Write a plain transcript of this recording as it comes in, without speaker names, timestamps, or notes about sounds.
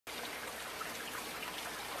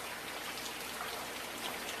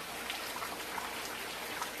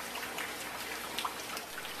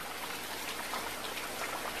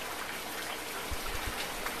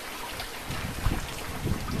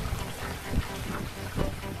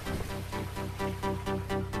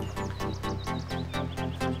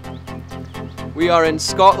We are in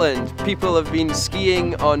Scotland. People have been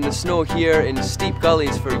skiing on the snow here in steep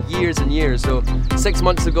gullies for years and years. So 6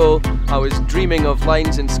 months ago I was dreaming of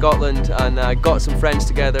lines in Scotland, and I got some friends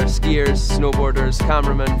together, skiers, snowboarders,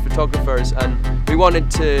 cameramen, photographers, and we wanted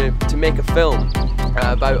to make a film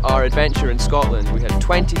about our adventure in Scotland. We had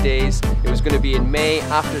 20 days. It was going to be in May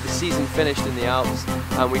after the season finished in the Alps,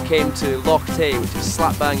 and we came to Loughed, which is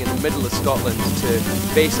slap bang in the middle of Scotland,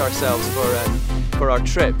 to base ourselves for our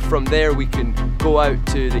trip. From there we can go out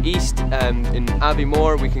to the east in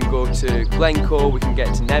Aviemore, we can go to Glencoe, we can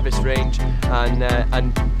get to Nevis Range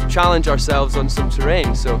and challenge ourselves on some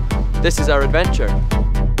terrain. So this is our adventure.